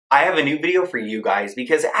I have a new video for you guys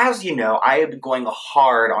because, as you know, I have been going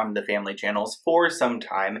hard on the family channels for some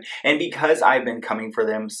time, and because I've been coming for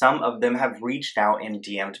them, some of them have reached out and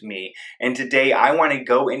DM'd me. And today I want to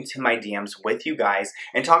go into my DMs with you guys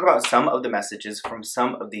and talk about some of the messages from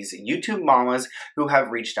some of these YouTube mamas who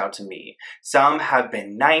have reached out to me. Some have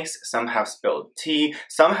been nice, some have spilled tea,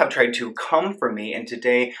 some have tried to come for me, and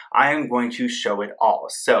today I am going to show it all.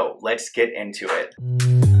 So let's get into it.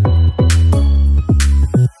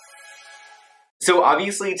 So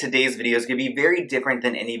obviously today's video is going to be very different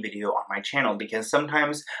than any video on my channel because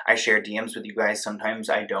sometimes I share DMs with you guys, sometimes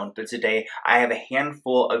I don't, but today I have a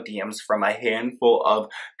handful of DMs from a handful of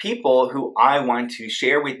people who I want to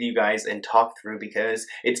share with you guys and talk through because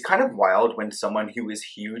it's kind of wild when someone who is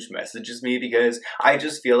huge messages me because I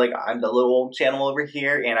just feel like I'm the little channel over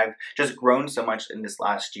here and I've just grown so much in this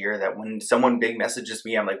last year that when someone big messages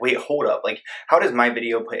me, I'm like, wait, hold up, like how does my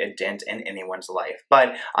video put a dent in anyone's life?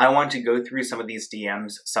 But I want to go through some of these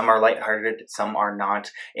DMs. Some are lighthearted, some are not,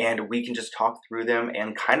 and we can just talk through them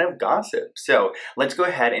and kind of gossip. So let's go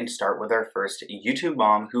ahead and start with our first YouTube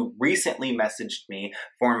mom who recently messaged me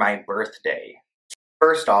for my birthday.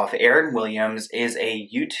 First off, Aaryn Williams is a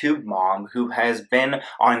YouTube mom who has been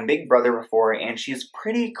on Big Brother before, and she's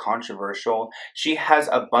pretty controversial. She has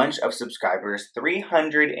a bunch of subscribers,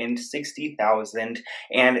 360,000,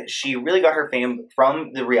 and she really got her fame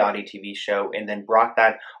from the reality TV show and then brought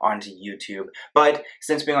that onto YouTube. But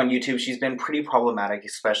since being on YouTube, she's been pretty problematic,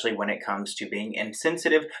 especially when it comes to being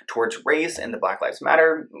insensitive towards race and the Black Lives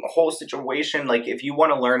Matter whole situation. Like, if you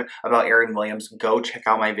want to learn about Aaryn Williams, go check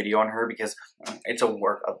out my video on her because it's a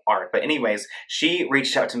work of art. But anyways, she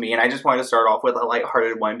reached out to me and I just wanted to start off with a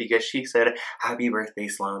lighthearted one because she said, "Happy birthday,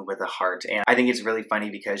 Sloan," with a heart. And I think it's really funny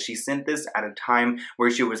because she sent this at a time where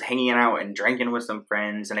she was hanging out and drinking with some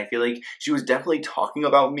friends, and I feel like she was definitely talking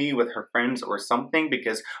about me with her friends or something,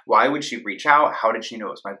 because why would she reach out? How did she know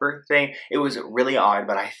it was my birthday? It was really odd,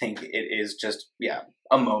 but I think it is just, yeah,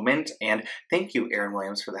 a moment. And thank you, Aaryn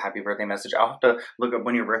Williams, for the happy birthday message. I'll have to look up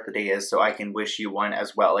when your birthday is so I can wish you one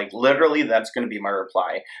as well. Like, literally, that's going to be my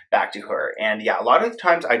reply back to her. And yeah, a lot of the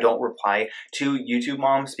times I don't reply to YouTube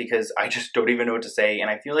moms because I just don't even know what to say. And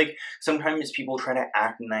I feel like sometimes people try to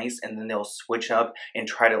act nice and then they'll switch up and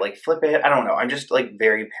try to like flip it. I don't know. I'm just like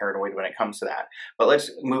very paranoid when it comes to that. But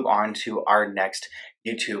let's move on to our next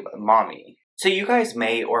YouTube mommy. So you guys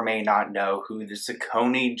may or may not know who the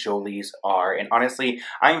Saccone Jolys are, and honestly,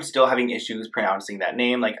 I'm still having issues pronouncing that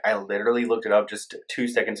name. Like, I literally looked it up just 2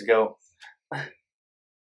 seconds ago.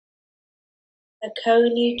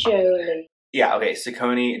 Saccone Joly. Yeah, okay,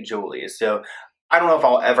 Saccone Joly. So I don't know if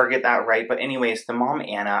I'll ever get that right, but anyways, the mom,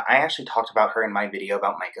 Anna, I actually talked about her in my video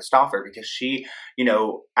about Micah Stauffer because she, you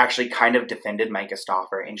know, actually kind of defended Micah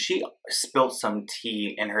Stauffer, and she spilt some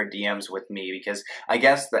tea in her DMs with me because I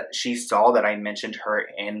guess that she saw that I mentioned her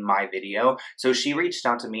in my video. So she reached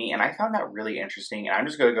out to me, and I found that really interesting, and I'm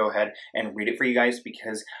just going to go ahead and read it for you guys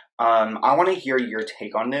because I want to hear your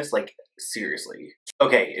take on this, like, seriously.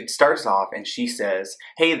 Okay, it starts off and she says,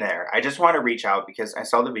 "Hey there, I just want to reach out because I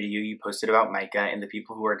saw the video you posted about Micah and the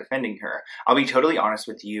people who are defending her. I'll be totally honest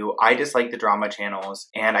with you, I dislike the drama channels,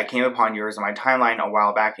 and I came upon yours on my timeline a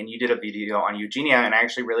while back, and you did a video on Eugenia, and I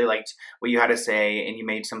actually really liked what you had to say, and you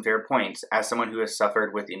made some fair points. As someone who has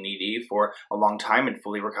suffered with ED for a long time and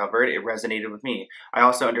fully recovered, it resonated with me. I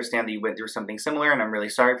also understand that you went through something similar, and I'm really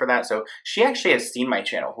sorry for that." So she actually has seen my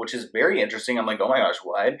channel, which is very interesting. I'm like, oh my gosh,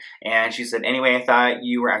 what? And she said, "Anyway, I thought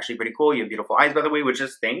you were actually pretty cool. You have beautiful eyes, by the way," which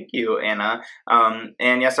is, thank you, Anna.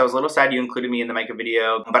 And yes, I was a little sad you included me in the Micah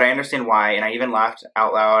video, but I understand why, and I even laughed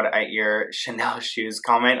out loud at your Chanel shoes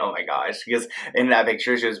comment. Oh my gosh, because in that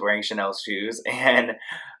picture she was wearing Chanel shoes, and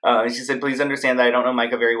she said, "Please understand that I don't know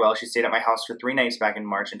Micah very well. She stayed at my house for 3 nights back in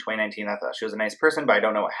March in 2019. I thought she was a nice person, but I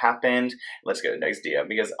don't know what happened." Let's go to the next DM,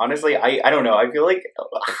 because honestly, I don't know. I feel like,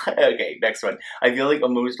 okay, next one. I feel like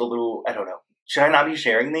almost a little, I don't know. Should I not be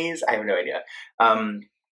sharing these? I have no idea.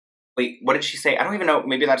 Wait, what did she say? I don't even know.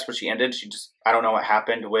 Maybe that's what she ended. She just, I don't know what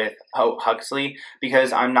happened with Huxley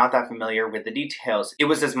because I'm not that familiar with the details. It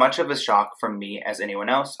was as much of a shock from me as anyone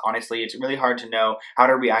else. Honestly, it's really hard to know how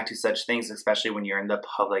to react to such things, especially when you're in the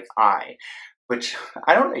public eye. Which,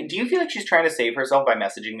 I don't know, do you feel like she's trying to save herself by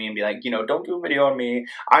messaging me and be like, you know, don't do a video on me?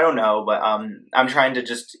 I don't know, but I'm trying to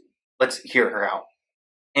just, let's hear her out.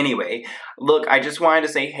 Anyway, look, I just wanted to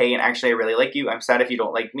say hey, and actually I really like you. I'm sad if you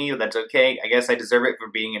don't like me, that's okay. I guess I deserve it for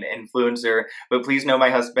being an influencer, but please know my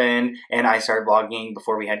husband and I started vlogging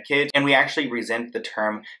before we had kids, and we actually resent the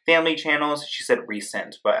term family channels. She said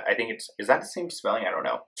recent, but I think is that the same spelling? I don't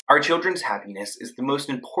know. Our children's happiness is the most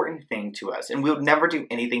important thing to us, and we would never do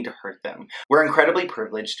anything to hurt them. We're incredibly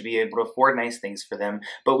privileged to be able to afford nice things for them,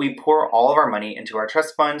 but we pour all of our money into our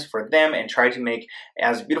trust funds for them and try to make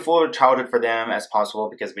as beautiful a childhood for them as possible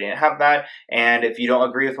because we didn't have that. And if you don't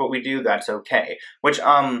agree with what we do, that's okay. Which,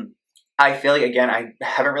 I feel like, again, I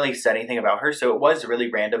haven't really said anything about her, so it was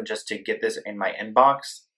really random just to get this in my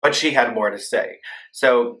inbox. But she had more to say.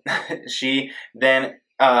 So she then,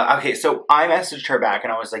 okay, so I messaged her back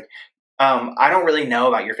and I was like, I don't really know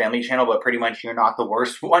about your family channel, but pretty much you're not the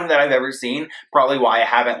worst one that I've ever seen. Probably why I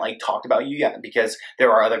haven't like talked about you yet, because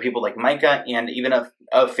there are other people like Micah and even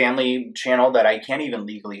a family channel that I can't even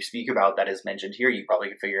legally speak about that is mentioned here. You probably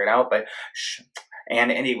could figure it out, but shh.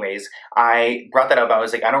 And anyways, I brought that up. I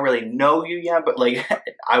was like, I don't really know you yet, but like,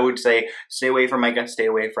 I would say, stay away from Micah, stay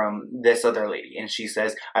away from this other lady. And she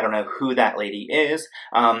says, I don't know who that lady is,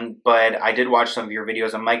 but I did watch some of your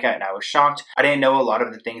videos on Micah and I was shocked. I didn't know a lot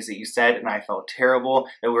of the things that you said and I felt terrible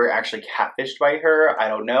that we were actually catfished by her. I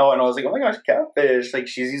don't know. And I was like, oh my gosh, catfish. Like,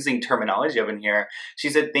 she's using terminology up in here.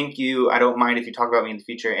 She said, thank you. I don't mind if you talk about me in the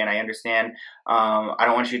future, and I understand. I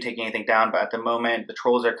don't want you to take anything down, but at the moment, the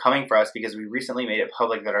trolls are coming for us because we recently made it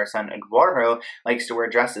public that our son Eduardo likes to wear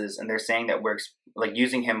dresses, and they're saying that we're like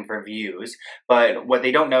using him for views. But what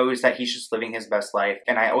they don't know is that he's just living his best life,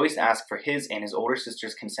 and I always ask for his and his older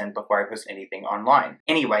sister's consent before I post anything online.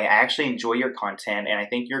 Anyway, I actually enjoy your content, and I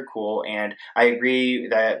think you're cool, and I agree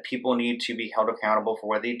that people need to be held accountable for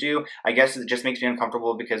what they do. I guess it just makes me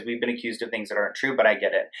uncomfortable because we've been accused of things that aren't true, but I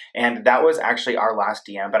get it. And that was actually our last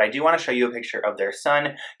DM, but I do want to show you a picture of their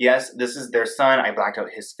son. Yes, this is their son. I blacked out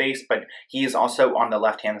his face, but he is also on the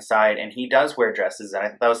left-hand side, and he does wear dresses, and I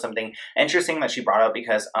thought that was something interesting that she brought up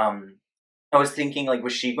because, I was thinking, like,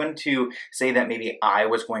 was she going to say that maybe I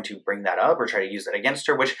was going to bring that up or try to use it against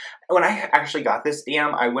her? Which, when I actually got this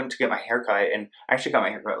DM, I went to get my haircut, and I actually got my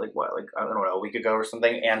haircut, like, what, like, I don't know, a week ago or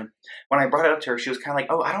something, and when I brought it up to her, she was kind of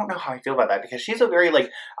like, oh, I don't know how I feel about that, because she's a very,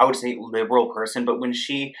 like, I would say liberal person, but when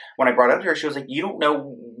I brought it up to her, she was like, you don't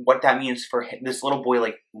know what that means for this little boy,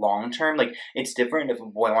 like, long term. Like, it's different if a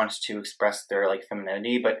boy wants to express their, like,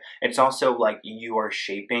 femininity, but it's also, like, you are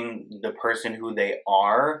shaping the person who they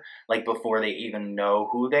are, like, before they even know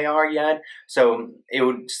who they are yet. So it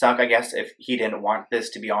would suck, I guess, if he didn't want this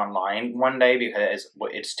to be online one day because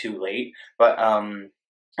it's too late. But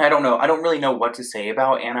I don't know. I don't really know what to say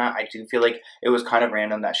about Anna. I do feel like it was kind of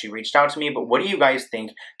random that she reached out to me, but what do you guys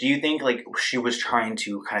think? Do you think, like, she was trying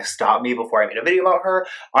to kind of stop me before I made a video about her?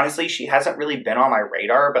 Honestly, she hasn't really been on my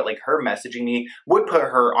radar, but, like, her messaging me would put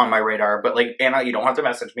her on my radar. But, like, Anna, you don't have to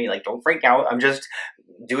message me. Like, don't freak out. I'm just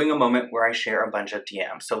doing a moment where I share a bunch of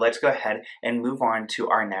DMs. So let's go ahead and move on to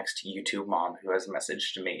our next YouTube mom who has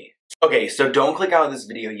messaged me. Okay, so don't click out of this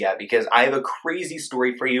video yet because I have a crazy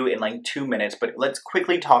story for you in like 2 minutes, but let's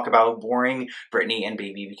quickly talk about boring Britney and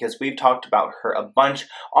Baby because we've talked about her a bunch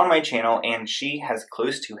on my channel and she has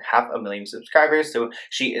close to 500,000 subscribers, so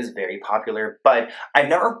she is very popular, but I've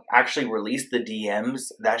never actually released the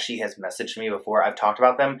DMs that she has messaged me before. I've talked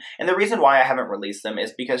about them, and the reason why I haven't released them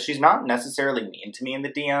is because she's not necessarily mean to me in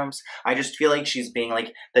the DMs. I just feel like she's being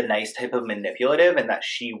like the nice type of manipulative and that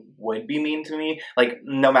she would be mean to me. Like,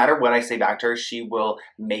 no matter what I say back to her, she will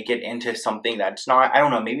make it into something that's not. I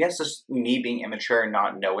don't know, maybe that's just me being immature and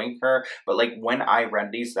not knowing her, but like when I read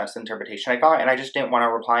these, that's the interpretation I got, and I just didn't want to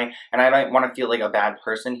reply, and I don't want to feel like a bad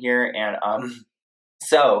person here, and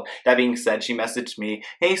so, that being said, she messaged me,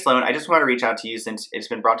 hey Sloan, I just want to reach out to you since it's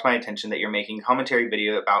been brought to my attention that you're making a commentary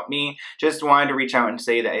video about me. Just wanted to reach out and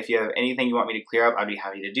say that if you have anything you want me to clear up, I'd be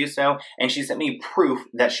happy to do so. And she sent me proof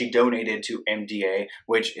that she donated to MDA,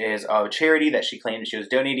 which is a charity that she claimed she was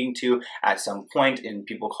donating to at some point, and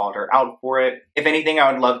people called her out for it. If anything,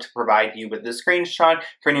 I would love to provide you with the screenshot,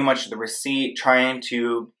 pretty much the receipt, trying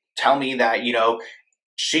to tell me that, you know,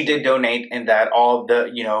 she did donate and that all the,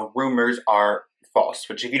 you know, rumors are false,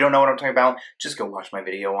 which if you don't know what I'm talking about, just go watch my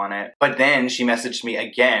video on it. But then she messaged me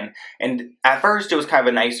again, and at first it was kind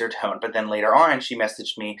of a nicer tone, but then later on she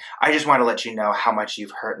messaged me, I just want to let you know how much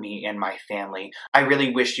you've hurt me and my family. I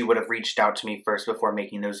really wish you would have reached out to me first before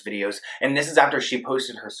making those videos. And this is after she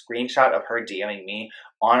posted her screenshot of her DMing me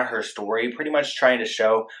on her story, pretty much trying to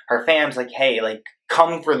show her fans like, hey, like,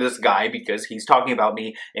 come for this guy because he's talking about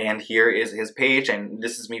me, and here is his page, and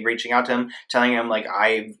this is me reaching out to him, telling him like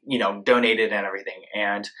I, you know, donated and everything.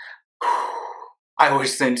 And I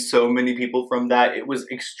was sent so many people from that. It was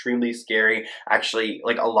extremely scary. Actually,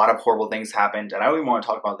 like a lot of horrible things happened, and I don't even want to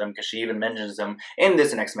talk about them because she even mentions them in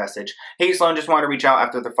this next message. Hey Sloan, just wanted to reach out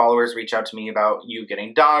after the followers reach out to me about you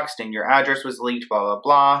getting doxxed and your address was leaked, blah,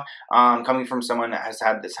 blah, blah. Coming from someone that has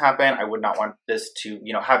had this happen, I would not want this to,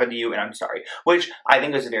 happen to you, and I'm sorry. Which I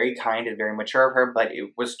think was very kind and very mature of her, but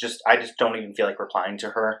it was just, I just don't even feel like replying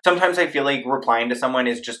to her. Sometimes I feel like replying to someone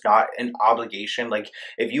is just not an obligation. Like,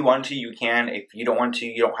 if you want to, you can. If you don't want to,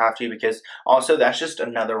 you don't have to, because also that's just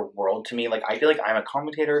another world to me. Like, I feel like I'm a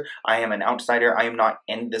commentator, I am an outsider, I am not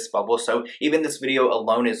in this bubble, so even this video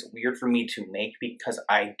alone is weird for me to make because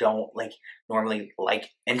I don't normally like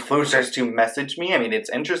influencers to message me. I mean, it's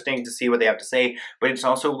interesting to see what they have to say, but it's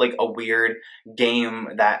also like a weird game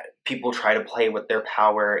that people try to play with their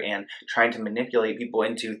power and trying to manipulate people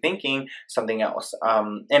into thinking something else.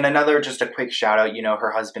 And another, just a quick shout out,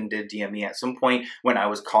 her husband did DM me at some point when I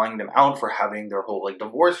was calling them out for having their whole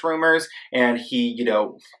divorce rumors, and he,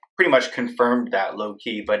 pretty much confirmed that low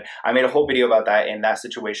key, but I made a whole video about that, and that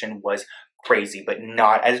situation was crazy, but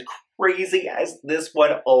not as crazy as this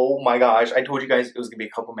one. Oh my gosh, I told you guys it was gonna be a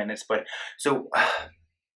couple minutes, but so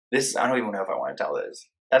this, I don't even know if I want to tell this.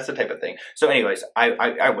 That's the type of thing. So anyways, I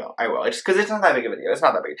will. It's because it's not that big of a video. It's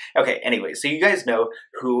not that big. Okay, anyways, so you guys know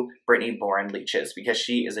who Brittany Boren Leach is because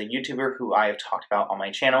she is a YouTuber who I have talked about on my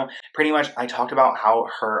channel. Pretty much, I talked about how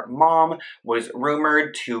her mom was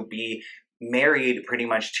rumored to be married pretty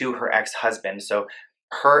much to her ex-husband. So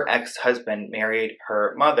her ex-husband married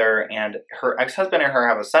her mother, and her ex-husband and her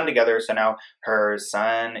have a son together, so now her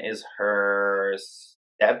son is her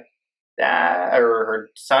stepdad, or her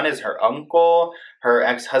son is her uncle, her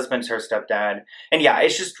ex-husband's her stepdad, and yeah,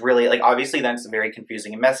 it's just really, obviously that's very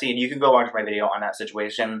confusing and messy, and you can go watch my video on that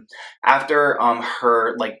situation. After,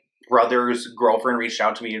 her, brother's girlfriend reached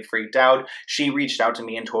out to me and freaked out. She reached out to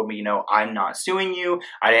me and told me, I'm not suing you.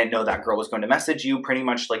 I didn't know that girl was going to message you, pretty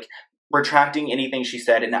much retracting anything she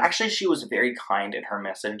said. And actually she was very kind in her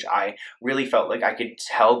message. I really felt like I could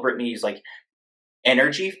tell Brittany's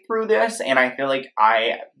energy through this, and I feel like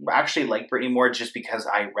I actually like Brittany more just because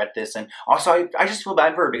I read this, and also I just feel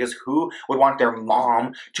bad for her because who would want their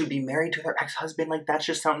mom to be married to their ex-husband? That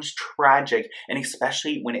just sounds tragic, and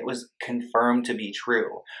especially when it was confirmed to be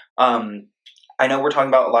true. I know we're talking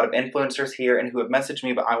about a lot of influencers here and who have messaged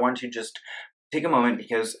me, but I want to just take a moment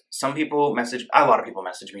because a lot of people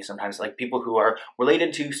message me sometimes, people who are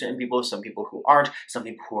related to certain people, some people who aren't, some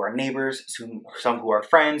people who are neighbors, some who are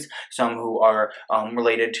friends, some who are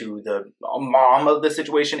related to the mom of the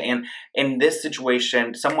situation. And in this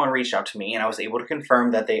situation, someone reached out to me and I was able to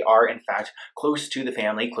confirm that they are in fact close to the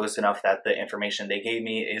family, close enough that the information they gave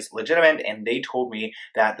me is legitimate, and they told me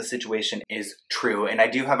that the situation is true. And I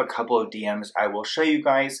do have a couple of DMs I will show you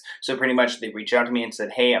guys. So pretty much they reached out to me and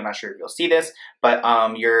said, hey, I'm not sure if you'll see this, but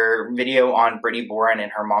your video on Brittany Boren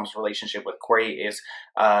and her mom's relationship with Corey is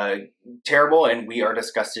terrible, and we are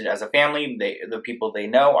disgusted as a family. The people they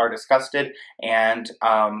know are disgusted, and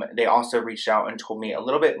they also reached out and told me a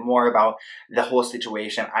little bit more about the whole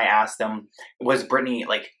situation. I asked them, was Brittany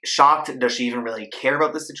shocked? Does she even really care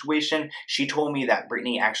about the situation? She told me that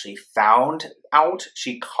Brittany actually found out.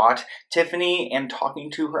 She caught Tiffany and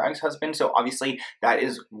talking to her ex-husband, so obviously that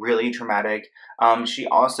is really traumatic. She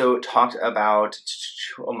also talked about,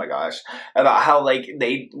 oh my gosh, about how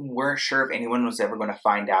they weren't sure if anyone was ever going to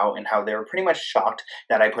find out, and how they were pretty much shocked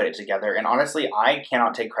that I put it together. And honestly, I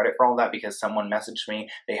cannot take credit for all that because someone messaged me.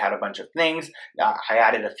 They had a bunch of things. I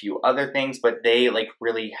added a few other things, but they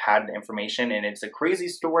really had the information, and it's a crazy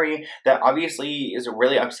story that obviously is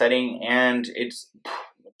really upsetting, and it's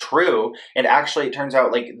true. And actually it turns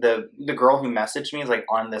out the girl who messaged me is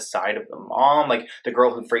on this side of the mom, the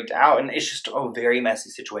girl who freaked out, and it's just a very messy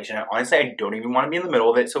situation. And honestly, I don't even want to be in the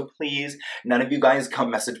middle of it, so please, none of you guys come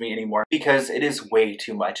message me anymore because it is way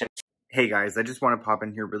too much. Hey guys, I just want to pop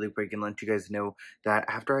in here really quick and let you guys know that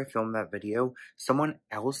after I filmed that video, someone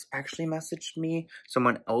else actually messaged me,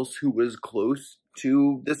 someone else who was close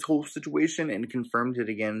to this whole situation, and confirmed it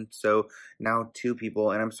again. So now 2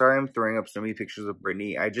 people, and I'm sorry I'm throwing up so many pictures of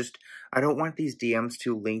Brittany. I don't want these DMs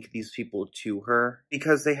to link these people to her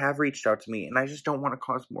because they have reached out to me, and I just don't want to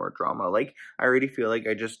cause more drama. I already feel like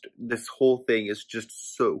this whole thing is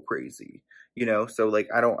just so crazy, so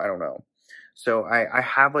I don't know. So I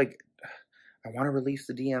have I want to release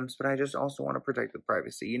the DMs, but I just also want to protect the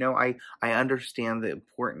privacy. I understand the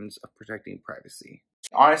importance of protecting privacy.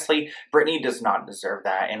 Honestly, Britney does not deserve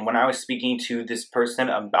that. And when I was speaking to this person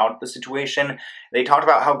about the situation, they talked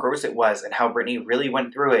about how gross it was and how Britney really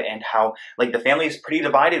went through it and how, like, the family is pretty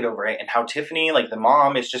divided over it and how Tiffany, like, the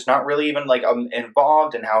mom, is just not really even, like,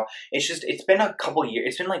 involved, and how it's been a couple years.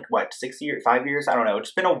 It's been, like, what, 6 years, 5 years? I don't know.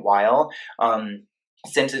 It's been a while.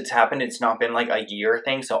 Since it's happened. It's not been like a year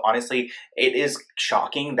thing. So honestly, it is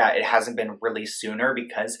shocking that it hasn't been released sooner,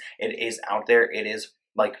 because it is out there. It is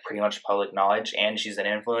like pretty much public knowledge, and she's an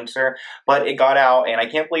influencer, but it got out, and I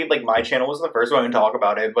can't believe like my channel was the first one to talk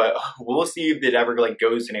about it, but we'll see if it ever like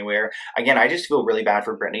goes anywhere. Again, I just feel really bad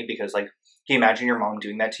for Britney, because like, can you imagine your mom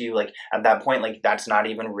doing that to you? Like, at that point, like, that's not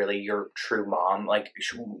even really your true mom. Like,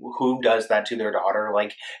 who does that to their daughter?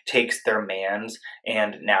 Like, takes their mans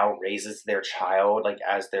and now raises their child, like,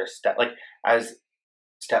 as their as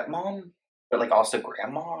stepmom, but like also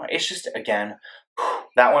grandma. It's just, again,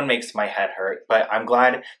 that one makes my head hurt. But I'm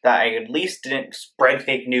glad that I at least didn't spread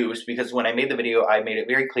fake news, because when I made the video, I made it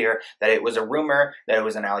very clear that it was a rumor, that it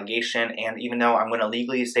was an allegation, and even though I'm going to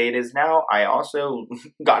legally say it is now, I also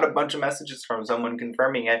got a bunch of messages from someone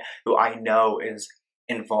confirming it who I know is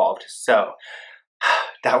involved. So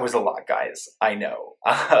that was a lot, guys. I know.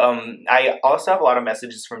 I also have a lot of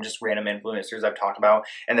messages from just random influencers I've talked about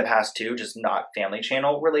in the past too, just not family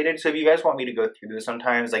channel related. So if you guys want me to go through this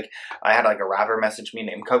sometimes, like, I had like a rapper message me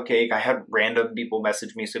named Cupcake. I had random people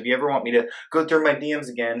message me. So if you ever want me to go through my DMs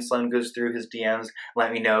again, Sloan goes through his DMs,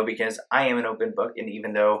 let me know, because I am an open book. And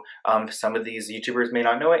even though some of these YouTubers may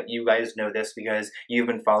not know it, you guys know this because you've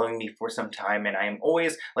been following me for some time, and I am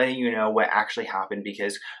always letting you know what actually happened,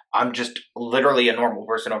 because I'm just literally a normal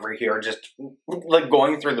person over here, just like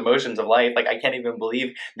going through the motions of life. Like, I can't even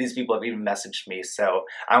believe these people have even messaged me. So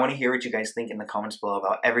I want to hear what you guys think in the comments below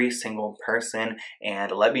about every single person,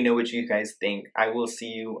 and let me know what you guys think. I will see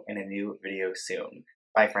you in a new video soon.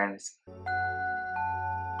 Bye, friends.